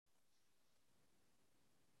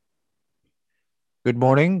Good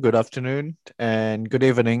morning, good afternoon, and good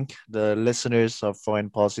evening, the listeners of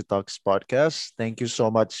Foreign Policy Talks podcast. Thank you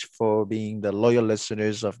so much for being the loyal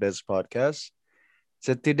listeners of this podcast.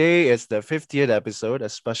 So, today is the 50th episode, a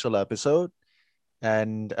special episode,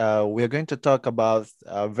 and we're going to talk about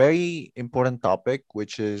a very important topic,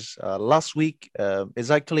 which is last week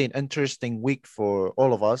is actually an interesting week for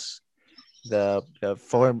all of us. The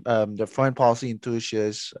foreign policy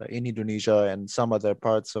enthusiasts in Indonesia and some other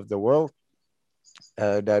parts of the world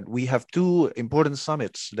that we have two important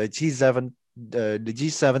summits: the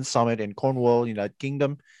G7 summit in Cornwall, United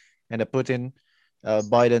Kingdom, and the Putin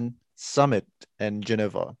Biden summit in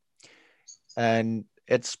Geneva. And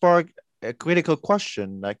it sparked a critical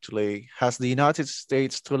question. Actually, has the United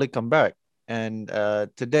States truly come back? And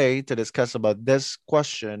today, to discuss about this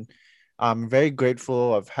question, I'm very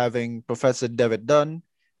grateful of having Professor David Dunn,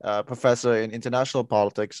 professor in international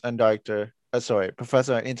politics and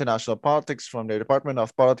professor in international politics from the Department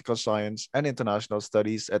of Political Science and International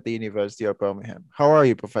Studies at the University of Birmingham. How are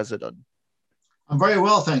you, Professor Dunn? I'm very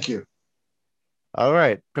well, thank you. All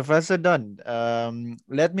right, Professor Dunn,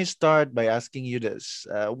 let me start by asking you this.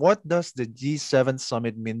 What does the G7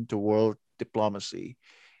 summit mean to world diplomacy?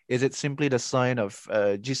 Is it simply the sign of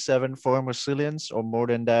G7 foreign resilience, or more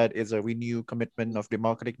than that, is a renewed commitment of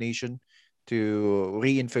democratic nation to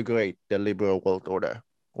reinvigorate the liberal world order?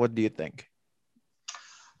 What do you think?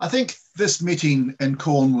 I think this meeting in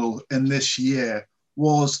Cornwall in this year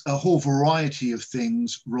was a whole variety of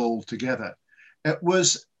things rolled together. It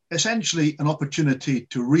was essentially an opportunity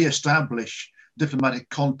to re-establish diplomatic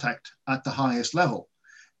contact at the highest level.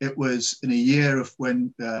 It was in a year of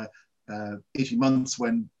when 18 months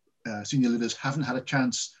when senior leaders haven't had a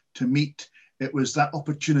chance to meet. It was that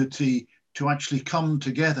opportunity to actually come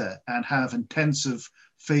together and have intensive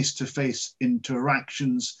face-to-face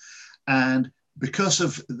interactions. And because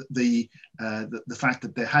of the fact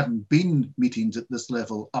that there hadn't been meetings at this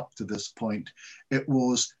level up to this point, it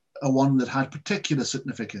was a one that had particular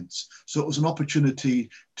significance. So it was an opportunity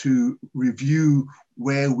to review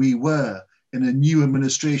where we were in a new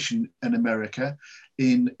administration in America,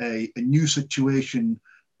 in a new situation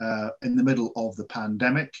in the middle of the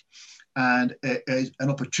pandemic, and an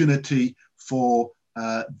opportunity for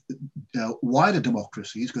wider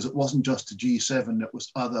democracies, because it wasn't just the G7, it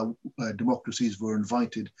was other democracies were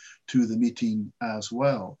invited to the meeting as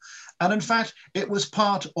well. And in fact, it was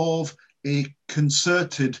part of a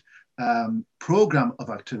concerted program of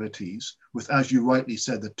activities with, as you rightly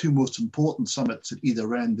said, the two most important summits at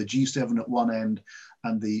either end, the G7 at one end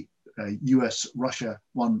and the US Russia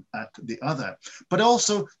one at the other. But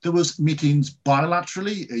also there was meetings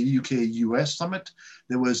bilaterally, a UK US summit,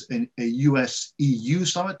 there was a US EU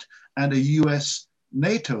summit and a US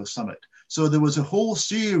NATO summit. So there was a whole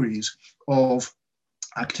series of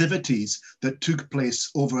activities that took place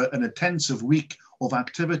over an intensive week of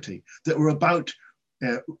activity that were about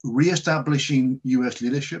re-establishing US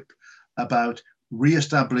leadership, about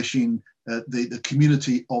re-establishing the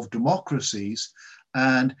community of democracies,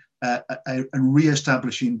 and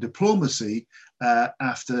re-establishing diplomacy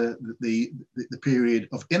after the period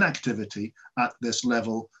of inactivity at this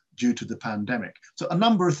level due to the pandemic. So a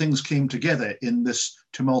number of things came together in this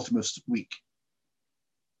tumultuous week.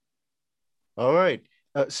 All right.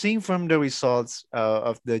 Seeing from the results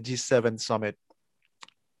of the G7 summit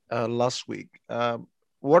last week,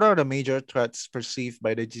 what are the major threats perceived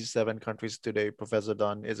by the G7 countries today, Professor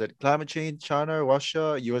Dunn? Is it climate change, China,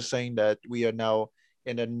 Russia? You were saying that we are now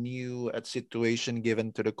in a new situation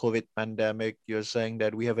given to the COVID pandemic. You're saying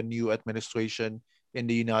that we have a new administration in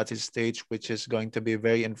the United States, which is going to be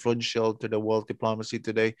very influential to the world diplomacy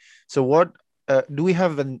today. So, what do we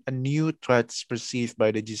have a new threats perceived by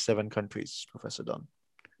the G7 countries, Professor Dunn?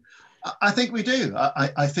 I think we do.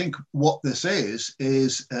 I think what this is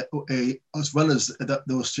as well as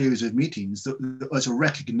those series of meetings, as a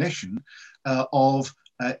recognition of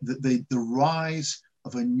the rise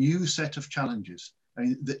of a new set of challenges. I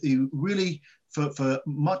mean, really, for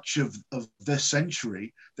much of this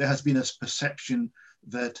century, there has been a perception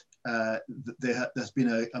that there's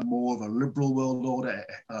been a more of a liberal world order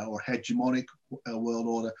or hegemonic world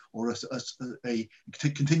order, or a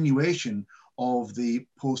continuation of the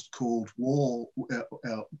post-Cold War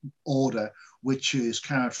order, which is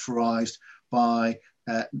characterized by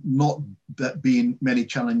not being many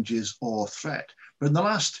challenges or threat. But in the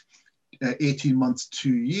last 18 months,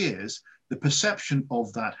 2 years, the perception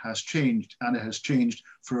of that has changed, and it has changed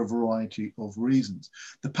for a variety of reasons.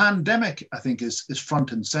 The pandemic, I think, is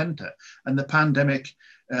front and center, and the pandemic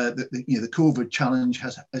the COVID challenge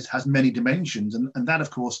has many dimensions, and that, of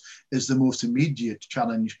course, is the most immediate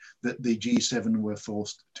challenge that the G7 were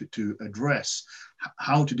forced to address.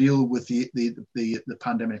 How to deal with the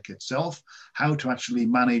pandemic itself, how to actually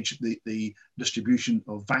manage the distribution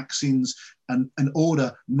of vaccines, and in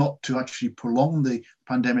order not to actually prolong the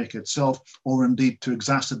pandemic itself, or indeed to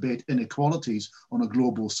exacerbate inequalities on a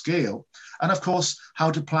global scale. And of course,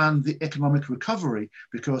 how to plan the economic recovery,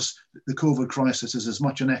 because the COVID crisis is as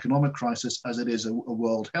much an economic crisis as it is a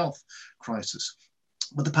world health crisis.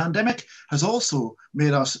 But the pandemic has also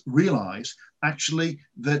made us realize actually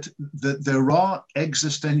that there are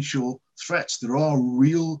existential threats, there are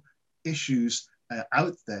real issues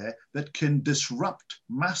out there that can disrupt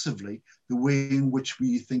massively the way in which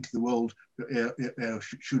we think the world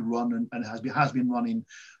should run and has been running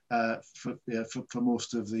for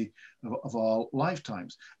most of our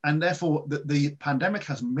lifetimes. And therefore, the pandemic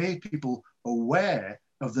has made people aware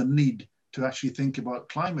of the need to actually think about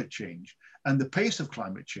climate change and the pace of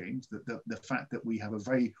climate change, the fact that we have a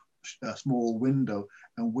very small window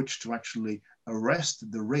in which to actually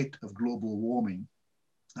arrest the rate of global warming,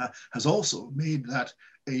 has also made that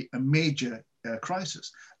a major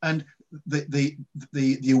crisis. And the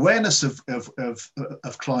awareness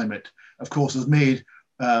of climate, of course, is made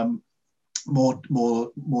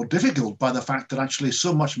more difficult by the fact that actually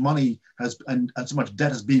so much money and so much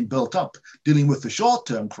debt has been built up dealing with the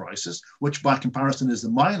short-term crisis, which by comparison is the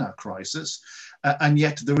minor crisis, and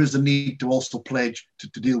yet there is a need to also pledge to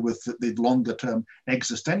deal with the longer-term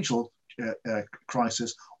existential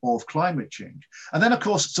crisis of climate change. And then, of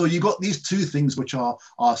course, so you've got these two things which are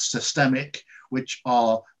systemic, which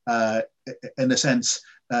are, in a sense,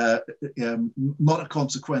 not a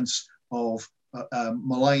consequence of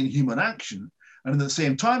malign human action. And at the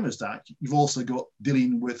same time as that, you've also got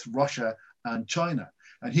dealing with Russia and China.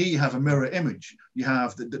 And here you have a mirror image. You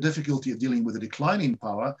have the difficulty of dealing with a declining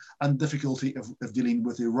power and difficulty of dealing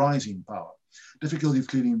with a rising power. Difficulty of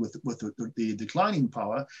dealing with the declining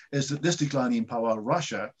power is that this declining power,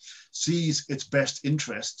 Russia, sees its best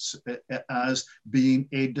interests as being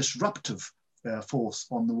a disruptive force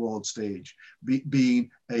on the world stage,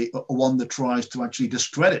 being a one that tries to actually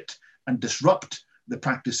discredit and disrupt the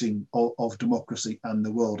practicing of democracy and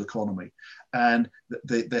the world economy. And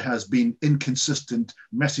there has been inconsistent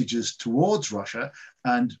messages towards Russia,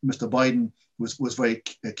 and Mr. Biden was very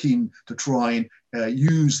keen to try and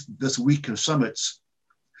use this week of summits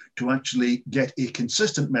to actually get a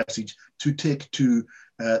consistent message to take to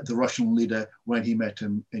the Russian leader when he met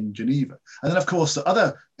him in Geneva. And then, of course, the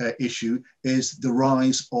other issue is the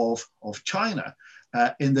rise of China,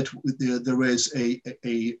 in that there is a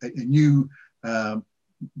new a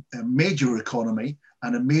major economy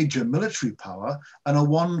and a major military power, and a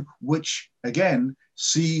one which, again,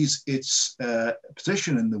 sees its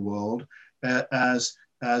position in the world as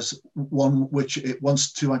one which it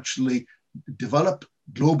wants to actually develop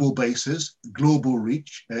global bases, global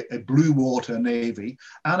reach, a blue water navy,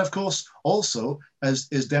 and of course also as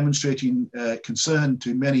is demonstrating concern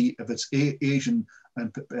to many of its Asian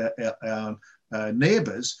and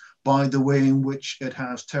neighbors by the way in which it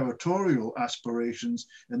has territorial aspirations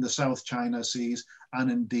in the South China Seas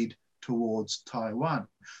and indeed towards Taiwan.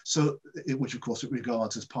 So, which of course it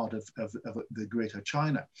regards as part of the Greater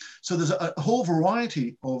China. So there's a whole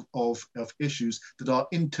variety of issues that are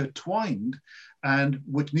intertwined and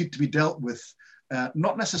which need to be dealt with,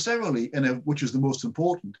 not necessarily which is the most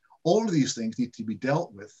important. All of these things need to be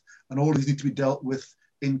dealt with, and all of these need to be dealt with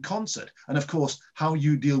in concert. And of course, how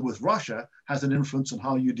you deal with Russia has an influence on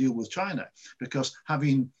how you deal with China, because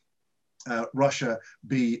having Russia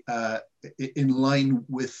be in line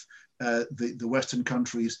with the Western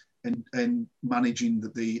countries in managing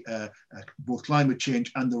both climate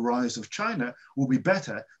change and the rise of China will be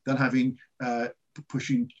better than having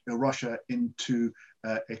pushing Russia into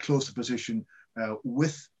a closer position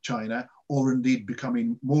with China, or indeed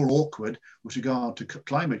becoming more awkward with regard to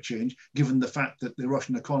climate change, given the fact that the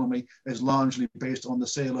Russian economy is largely based on the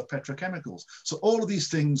sale of petrochemicals. So all of these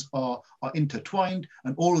things are intertwined,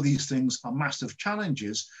 and all of these things are massive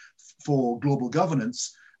challenges for global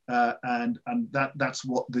governance. And that's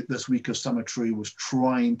what this week of Summitry was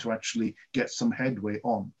trying to actually get some headway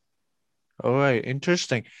on. All right,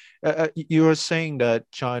 interesting. You were saying that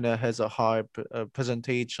China has a high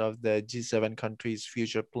percentage of the G7 countries'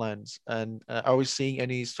 future plans. And are we seeing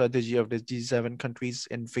any strategy of the G7 countries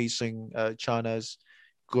in facing China's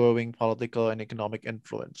growing political and economic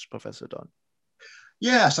influence, Professor Don?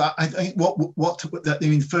 Yes, I think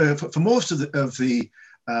for most of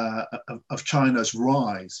China's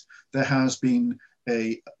rise, there has been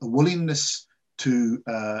a willingness to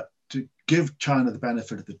to give China the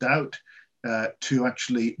benefit of the doubt, to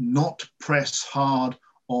actually not press hard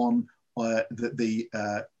on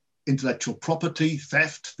the intellectual property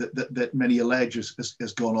theft that many allege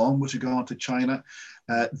has gone on with regard to China,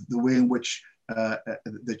 the way in which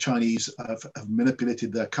the Chinese have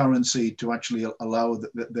manipulated their currency to actually allow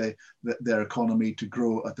their economy to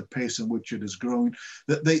grow at the pace in which it is growing.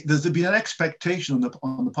 There's been an expectation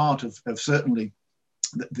on the part of certainly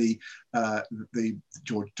the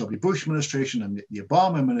George W. Bush administration and the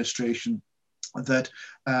Obama administration that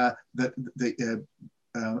it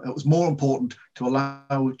was more important to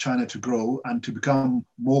allow China to grow and to become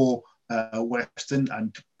more Western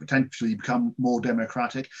and potentially become more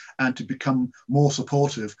democratic and to become more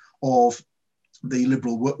supportive of the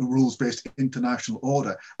liberal rules-based international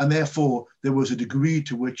order. And therefore, there was a degree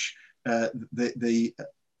to which the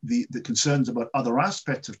concerns about other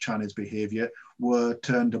aspects of China's behavior were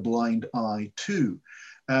turned a blind eye to.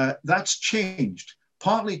 That's changed,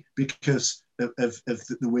 partly because of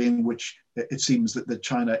the way in which it seems that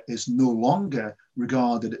China is no longer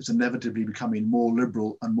regarded as inevitably becoming more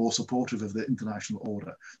liberal and more supportive of the international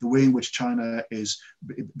order. The way in which China is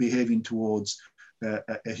behaving towards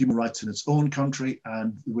human rights in its own country,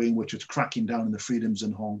 and the way in which it's cracking down on the freedoms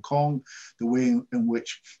in Hong Kong, the way in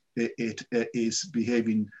which it is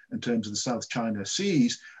behaving in terms of the South China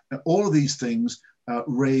Seas, all of these things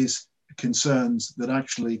raise concerns that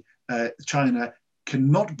actually China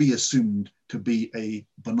cannot be assumed to be a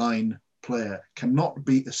benign player, cannot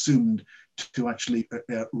be assumed to actually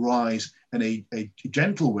rise in a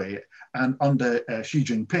gentle way, and under Xi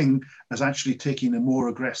Jinping as actually taking a more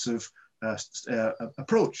aggressive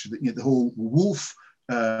approach. The whole wolf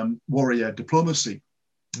warrior diplomacy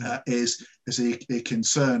is a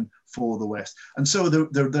concern for the West. And so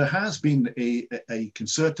there has been a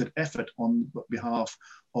concerted effort on behalf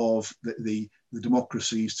of the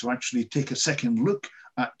democracies to actually take a second look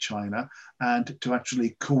at China and to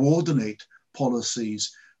actually coordinate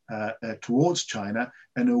policies towards China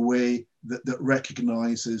in a way that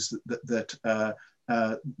recognizes that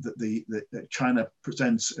China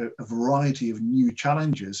presents a variety of new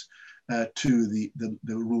challenges to the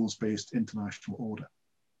rules-based international order.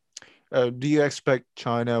 Do you expect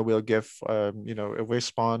China will give, a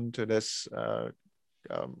response to this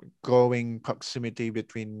growing proximity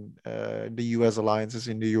between the U.S. alliances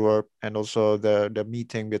in Europe and also the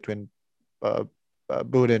meeting between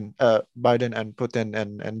Biden and Putin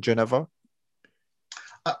and Geneva?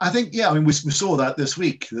 I think, yeah, I mean, we saw that this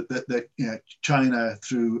week, that China,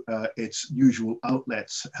 through its usual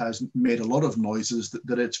outlets, has made a lot of noises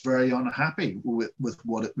that it's very unhappy with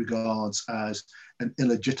what it regards as an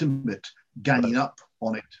illegitimate ganging up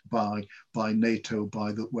on it by NATO,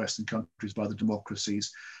 by the Western countries, by the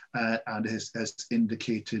democracies, and has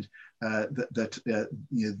indicated that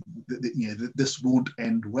this won't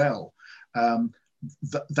end well.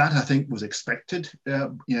 That I think was expected,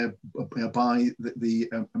 by the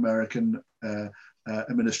American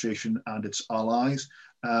administration and its allies.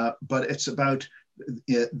 But it's about,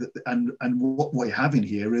 and what we're having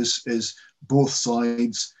here is both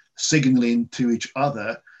sides signaling to each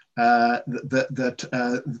other that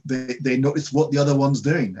they notice what the other one's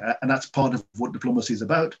doing, and that's part of what diplomacy is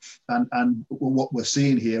about. And what we're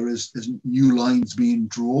seeing here is new lines being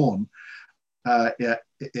drawn in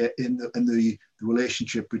the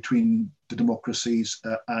relationship between the democracies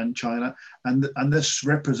and China, and this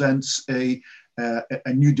represents a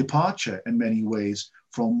new departure in many ways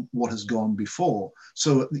from what has gone before.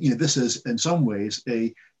 So this is in some ways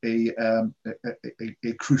a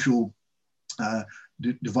crucial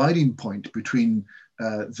dividing point between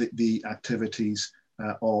the activities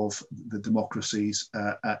of the democracies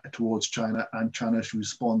towards China and China's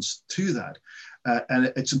response to that.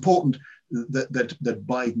 And it's important that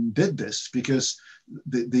Biden did this, because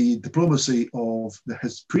the diplomacy of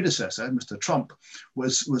his predecessor, Mr. Trump,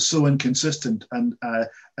 was so inconsistent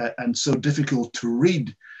and so difficult to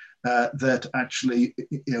read that actually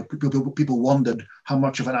people wondered how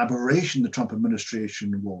much of an aberration the Trump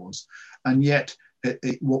administration was. And yet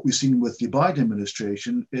what we've seen with the Biden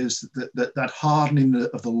administration is that hardening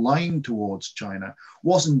of the line towards China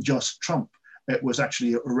wasn't just Trump. It was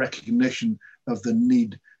actually a recognition of the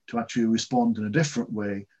need to actually respond in a different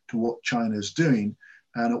way to what China is doing.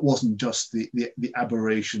 And it wasn't just the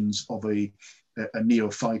aberrations of a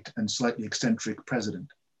neophyte and slightly eccentric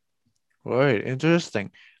president. Right,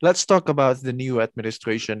 interesting. Let's talk about the new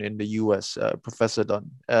administration in the US, Professor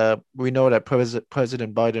Dunn. We know that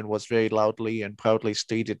President Biden was very loudly and proudly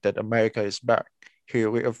stated that America is back. He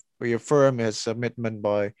reaffirmed his commitment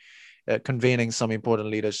by convening some important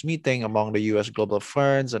leaders meeting among the U.S. global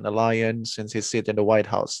friends and alliance since his seat in the White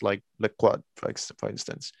House, like the Quad, for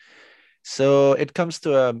instance. So it comes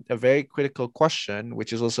to a very critical question,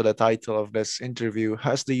 which is also the title of this interview.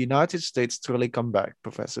 Has the United States truly come back,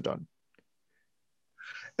 Professor Don?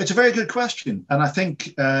 It's a very good question. And I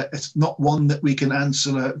think it's not one that we can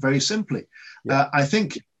answer very simply. Yeah. I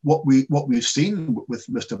think what we've seen with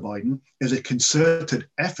Mr. Biden is a concerted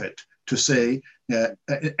effort to say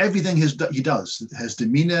everything he does, his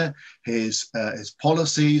demeanor, his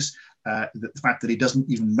policies, the fact that he doesn't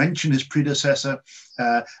even mention his predecessor,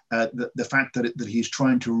 the fact that he's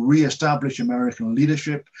trying to reestablish American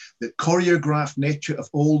leadership, the choreographed nature of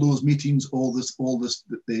all those meetings, all this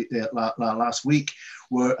last week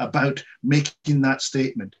were about making that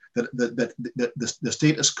statement that the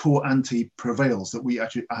status quo ante prevails, that we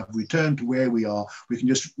actually have returned to where we are. We can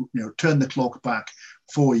just turn the clock back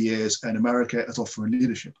 4 years, and America is offering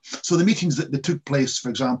leadership. So the meetings that took place, for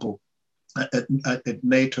example, at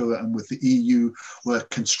NATO and with the EU were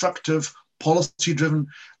constructive, policy-driven.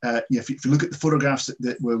 If you look at the photographs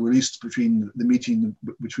that were released between the meeting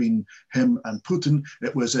between him and Putin,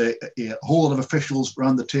 it was a whole lot of officials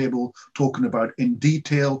around the table talking about in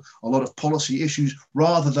detail a lot of policy issues,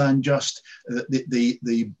 rather than just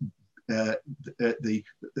the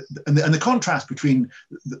contrast between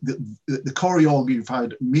the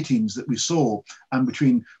choreographed meetings that we saw and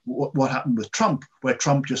between what happened with Trump, where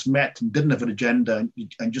Trump just met and didn't have an agenda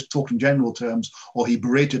and just talked in general terms, or he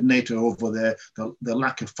berated NATO over the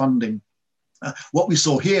lack of funding. What we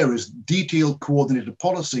saw here is detailed, coordinated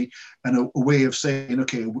policy and a way of saying,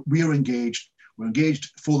 okay, we're engaged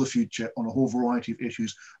for the future on a whole variety of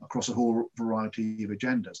issues across a whole variety of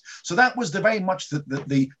agendas. So that was very much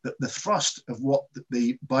the thrust of what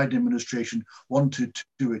the Biden administration wanted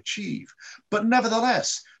to achieve. But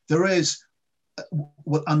nevertheless, there is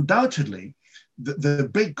undoubtedly the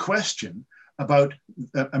big question about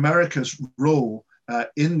America's role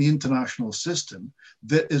in the international system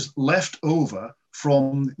that is left over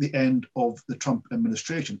from the end of the Trump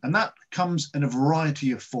administration. And that comes in a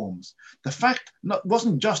variety of forms. The fact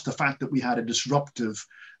wasn't just the fact that we had a disruptive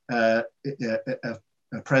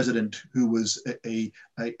president who was a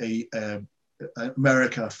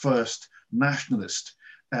America First nationalist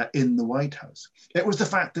in the White House. It was the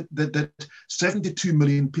fact that 72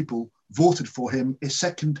 million people voted for him a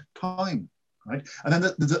second time. Right, and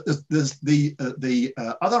then there's the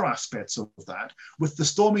other aspects of that, with the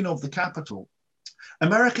storming of the Capitol.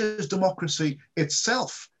 America's democracy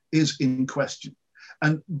itself is in question.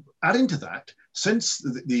 And adding to that, since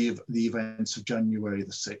the events of January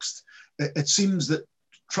the 6th, it seems that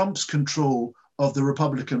Trump's control of the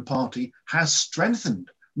Republican Party has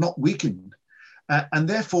strengthened, not weakened. And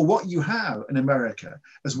therefore, what you have in America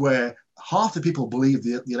is where half the people believe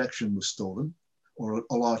the election was stolen, or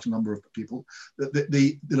a large number of people.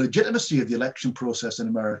 The legitimacy of the election process in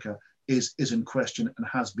America is in question and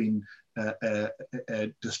has been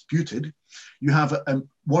disputed. You have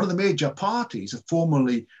one of the major parties, a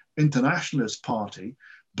formerly internationalist party,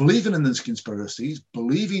 believing in these conspiracies,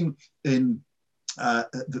 believing in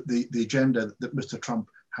the agenda that Mr. Trump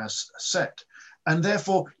has set. And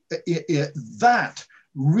therefore, that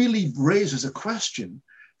really raises a question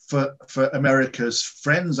for America's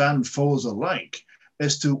friends and foes alike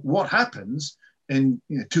as to what happens in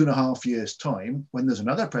 2.5 years' time when there's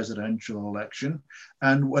another presidential election,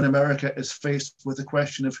 and when America is faced with the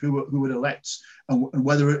question of who it elects and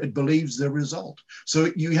whether it believes the result.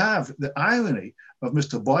 So you have the irony of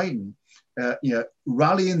Mr. Biden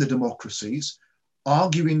rallying the democracies,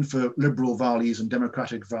 arguing for liberal values and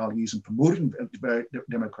democratic values and promoting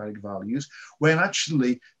democratic values, when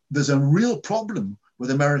actually there's a real problem with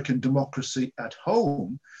American democracy at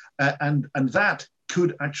home, and that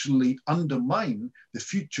could actually undermine the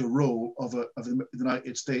future role of the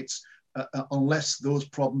United States unless those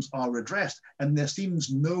problems are addressed. And there seems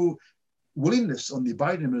no willingness on the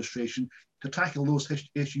Biden administration to tackle those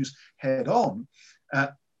issues head on.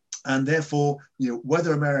 And therefore,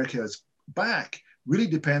 whether America is back really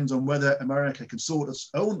depends on whether America can sort its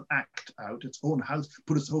own act out, its own house,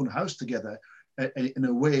 put its own house together in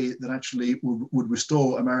a way that actually would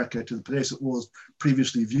restore America to the place it was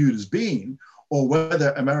previously viewed as being, or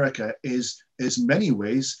whether America is in many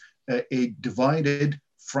ways a divided,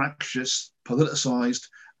 fractious, politicized,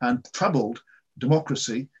 and troubled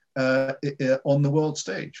democracy on the world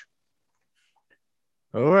stage.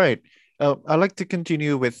 All right. I'd like to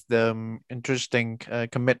continue with the interesting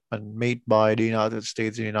commitment made by the United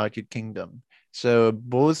States and United Kingdom. So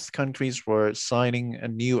both countries were signing a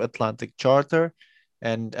new Atlantic Charter,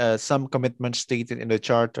 And some commitments stated in the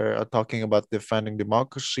charter are talking about defending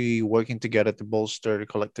democracy, working together to bolster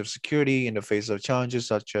collective security in the face of challenges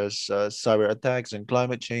such as cyber attacks and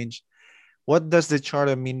climate change. What does the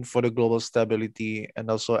charter mean for the global stability and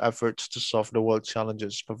also efforts to solve the world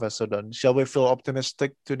challenges, Professor Dunn? Shall we feel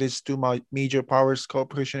optimistic to these two major powers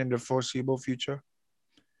cooperation in the foreseeable future?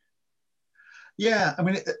 Yeah, I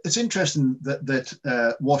mean, it's interesting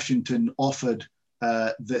that Washington offered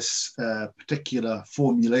this particular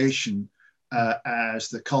formulation as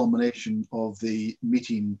the culmination of the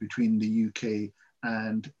meeting between the UK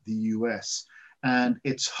and the US. And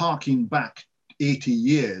it's harking back 80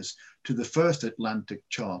 years to the first Atlantic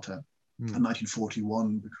Charter in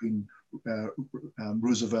 1941 between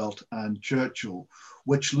Roosevelt and Churchill,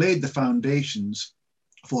 which laid the foundations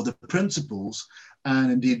for the principles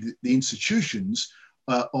and indeed the institutions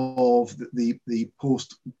of the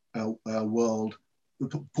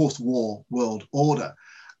post-war world order,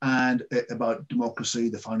 and about democracy,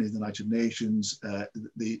 the founding of the United Nations,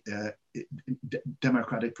 the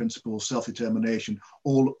democratic principles, self-determination,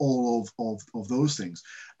 all of those things.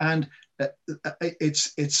 And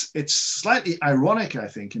it's slightly ironic, I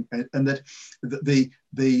think, and that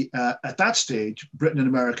at that stage, Britain and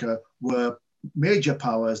America were major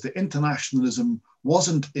powers. The internationalism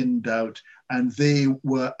wasn't in doubt, and they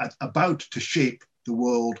were about to shape the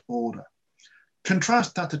world order.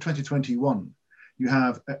 Contrast that to 2021. You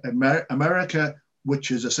have America,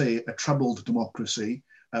 which is, I say, a troubled democracy,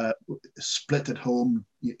 split at home,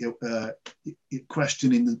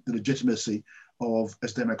 questioning the legitimacy of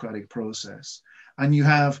its democratic process. And you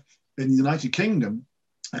have in the United Kingdom,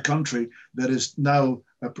 a country that is now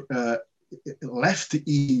left the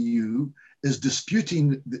EU, is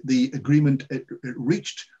disputing the agreement it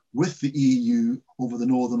reached with the EU over the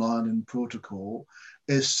Northern Ireland Protocol,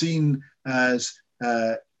 is seen as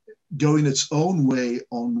going its own way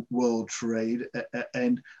on world trade,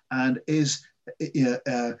 and is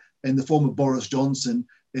in the form of Boris Johnson,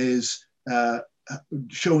 is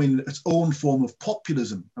showing its own form of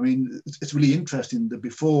populism. I mean, it's really interesting that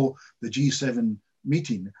before the G7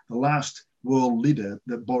 meeting, the last world leader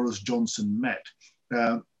that Boris Johnson met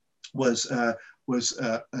was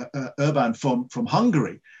Urban from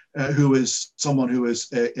Hungary, who is someone who is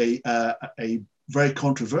a very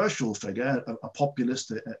controversial figure, a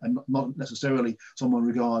populist, and not necessarily someone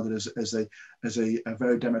regarded as a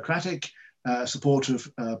very democratic,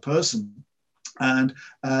 supportive person. And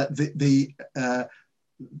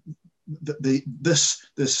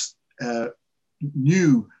this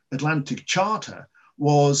new Atlantic Charter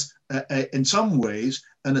was in some ways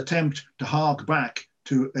an attempt to hark back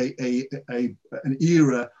to an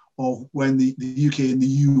era of when the UK and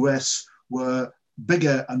the US were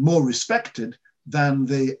bigger and more respected than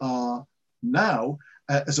they are now,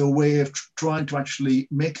 as a way of trying to actually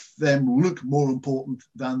make them look more important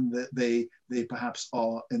than they perhaps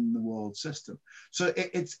are in the world system. So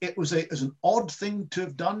it was an odd thing to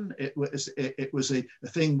have done. It was a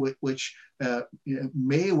thing which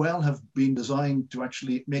may well have been designed to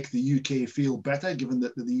actually make the UK feel better, given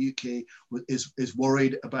that the UK is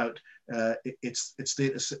worried about its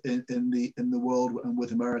status in the world, and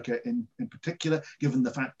with America in particular, given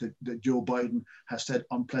the fact that Joe Biden has said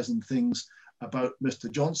unpleasant things about Mr.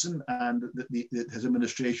 Johnson, and that his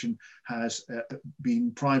administration has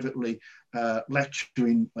been privately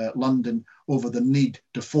lecturing London over the need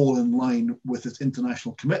to fall in line with its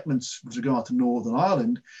international commitments with regard to Northern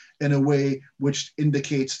Ireland, in a way which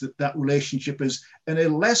indicates that relationship is in a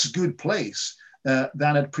less good place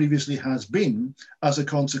than it previously has been, as a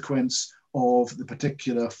consequence of the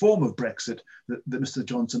particular form of Brexit that Mr.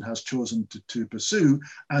 Johnson has chosen to pursue,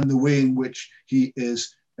 and the way in which he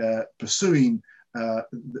is pursuing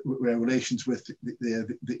relations with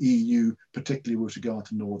the EU, particularly with regard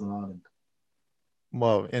to Northern Ireland.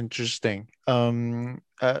 Wow, interesting.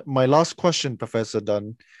 My last question, Professor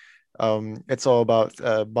Dunn, it's all about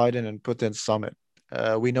Biden and Putin's summit.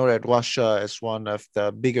 We know that Russia is one of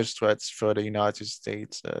the biggest threats for the United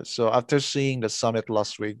States. So after seeing the summit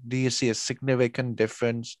last week, do you see a significant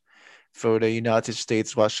difference for the United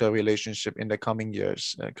States-Russia relationship in the coming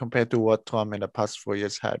years compared to what Trump in the past 4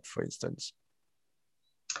 years had, for instance?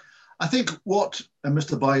 I think what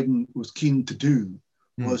Mr. Biden was keen to do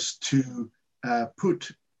was to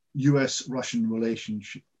put US-Russian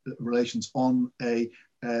relations on a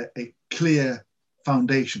clear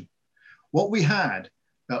foundation. What we had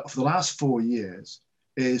for the last 4 years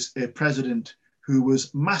is a president who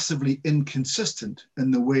was massively inconsistent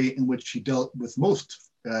in the way in which he dealt with most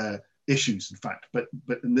issues, in fact, but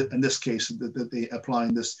in this case, they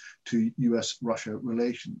applying this to US-Russia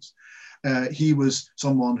relations. He was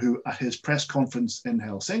someone who, at his press conference in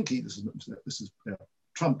Helsinki, this is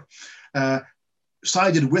Trump,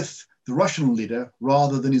 sided with the Russian leader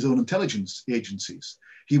rather than his own intelligence agencies.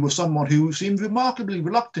 He was someone who seemed remarkably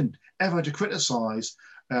reluctant ever to criticize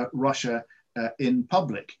Russia in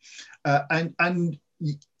public. And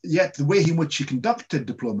yet the way in which he conducted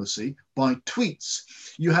diplomacy by tweets,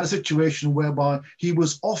 you had a situation whereby he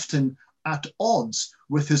was often at odds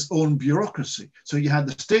with his own bureaucracy. So you had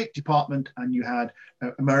the State Department and you had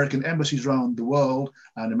American embassies around the world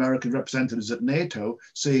and American representatives at NATO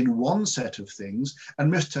saying one set of things,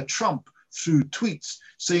 and Mr. Trump through tweets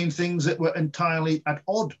saying things that were entirely at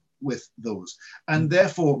odds with those. And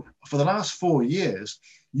therefore, for the last 4 years,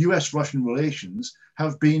 US-Russian relations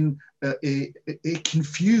have been a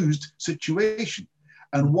confused situation.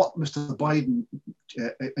 And what Mr. Biden,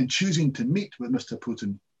 in choosing to meet with Mr.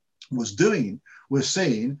 Putin, was doing was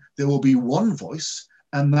saying there will be one voice,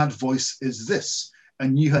 and that voice is this.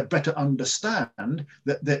 And you had better understand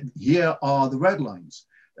that here are the red lines.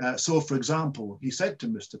 So, for example, he said to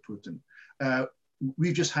Mr. Putin,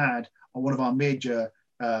 we've just had one of our major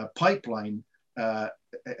pipeline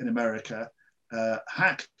in America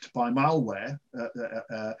hacked by malware,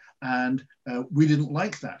 and we didn't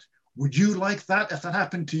like that. Would you like that if that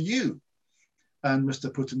happened to you? And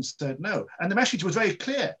Mr. Putin said no. And the message was very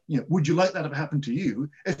clear. Would you like that if it happened to you?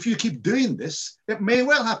 If you keep doing this, it may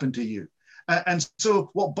well happen to you. And so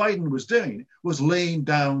what Biden was doing was laying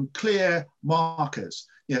down clear markers.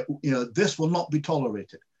 This will not be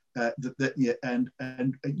tolerated. And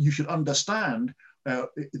you should understand the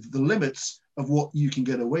limits of what you can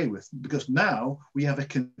get away with, because now we have a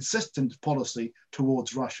consistent policy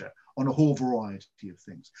towards Russia on a whole variety of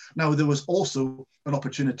things. Now, there was also an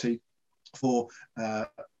opportunity for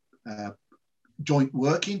joint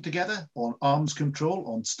working together on arms control,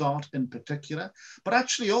 on START in particular, but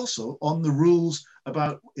actually also on the rules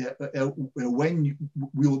about when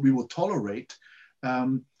we will tolerate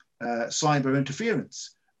cyber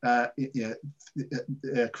interference.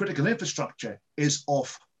 Critical infrastructure is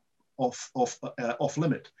off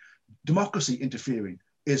limit. Democracy interfering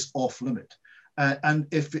is off limit. And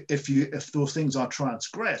if those things are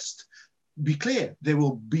transgressed, be clear, there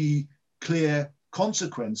will be clear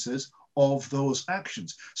consequences of those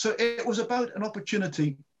actions. So it was about an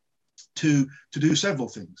opportunity to do several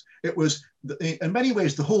things. It was, in many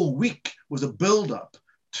ways, the whole week was a build-up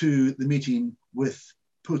to the meeting with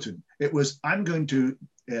Putin. It was, I'm going to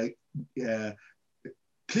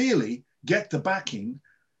clearly get the backing,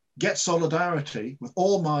 get solidarity with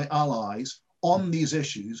all my allies on these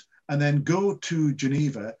issues, and then go to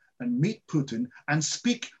Geneva and meet Putin and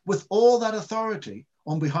speak with all that authority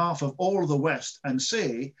on behalf of all of the West and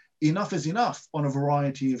say enough is enough on a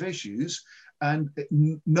variety of issues, and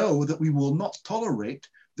know that we will not tolerate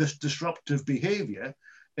this disruptive behavior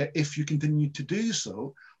if you continue to do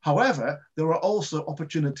so. However, there are also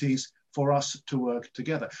opportunities for us to work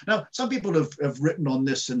together. Now, some people have written on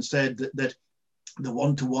this and said that the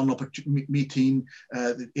one-to-one meeting,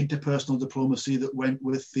 the interpersonal diplomacy that went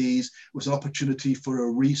with these was an opportunity for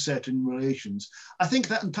a reset in relations. I think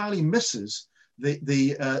that entirely misses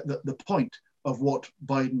the point of what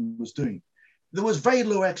Biden was doing. There was very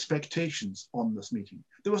low expectations on this meeting.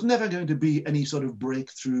 There was never going to be any sort of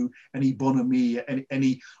breakthrough, any bonhomie,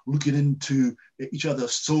 any looking into each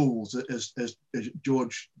other's souls, as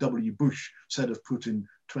George W. Bush said of Putin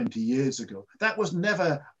 20 years ago. That was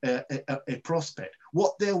never a prospect.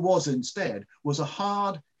 What there was instead was a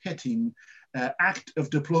hard-hitting act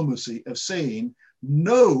of diplomacy of saying,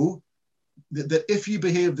 no, that if you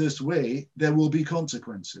behave this way, there will be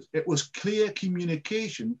consequences. It was clear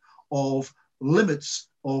communication of limits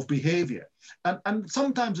of behavior. And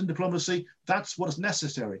sometimes in diplomacy, that's what is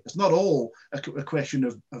necessary. It's not all a question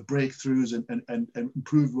of breakthroughs and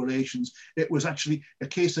improved relations. It was actually a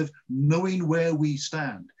case of knowing where we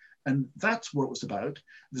stand. And that's what it was about.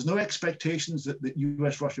 There's no expectations that the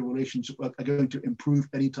US-Russia relations are going to improve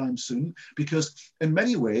anytime soon, because in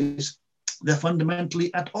many ways, they're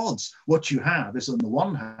fundamentally at odds. What you have is, on the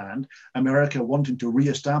one hand, America wanting to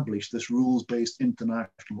reestablish this rules-based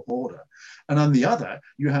international order. And on the other,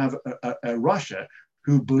 you have a Russia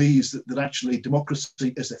who believes that actually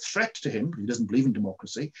democracy is a threat to him. He doesn't believe in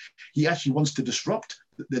democracy. He actually wants to disrupt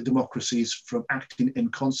the democracies from acting in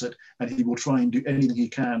concert, and he will try and do anything he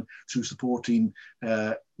can through supporting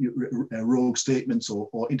rogue statements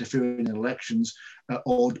or interfering in elections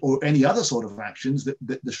or any other sort of actions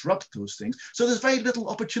that disrupt those things. So there's very little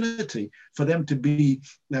opportunity for them to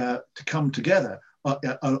come together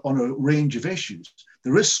on a range of issues.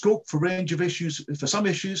 There is scope for range of issues, for some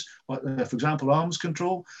issues, for example, arms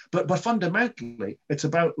control, but fundamentally, it's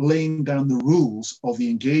about laying down the rules of the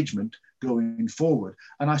engagement going forward.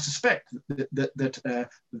 And I suspect that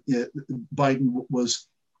Biden was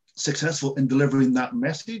successful in delivering that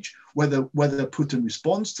message. Whether Putin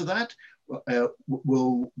responds to that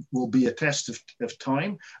will be a test of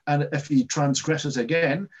time. And if he transgresses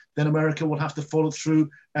again, then America will have to follow through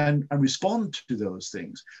and respond to those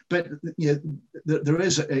things. But there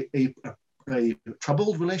is a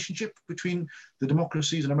troubled relationship between the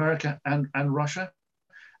democracies in America and Russia.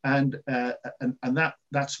 And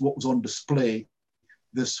that's what was on display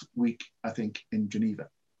this week, I think, in Geneva.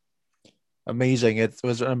 Amazing. It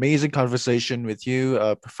was an amazing conversation with you,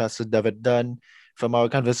 Professor David Dunn. From our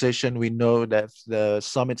conversation, we know that the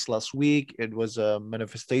summits last week, it was a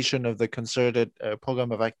manifestation of the concerted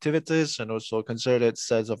program of activities and also a concerted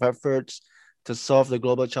set of efforts to solve the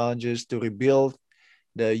global challenges, to rebuild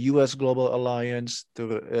the U.S. global alliance,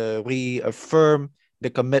 to reaffirm the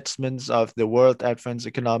commitments of the world advanced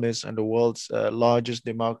economies and the world's largest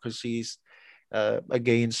democracies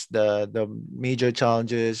against the major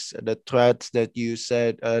challenges, the threats that you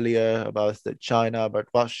said earlier about China, about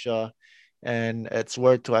Russia. And it's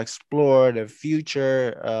worth to explore the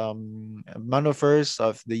future maneuvers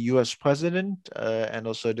of the U.S. president and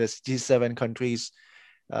also the G7 countries,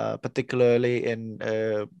 particularly in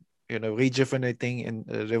rejuvenating in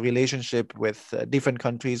the relationship with different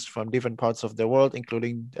countries from different parts of the world,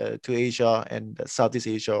 including to Asia and Southeast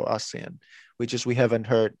Asia or ASEAN, which is we haven't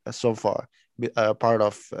heard so far part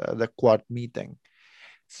of the Quad meeting.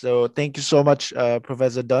 So thank you so much,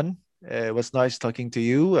 Professor Dunn. It was nice talking to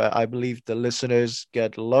you. I believe the listeners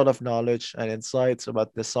get a lot of knowledge and insights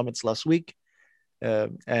about the summits last week.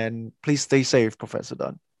 And please stay safe, Professor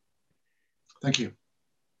Dunn. Thank you.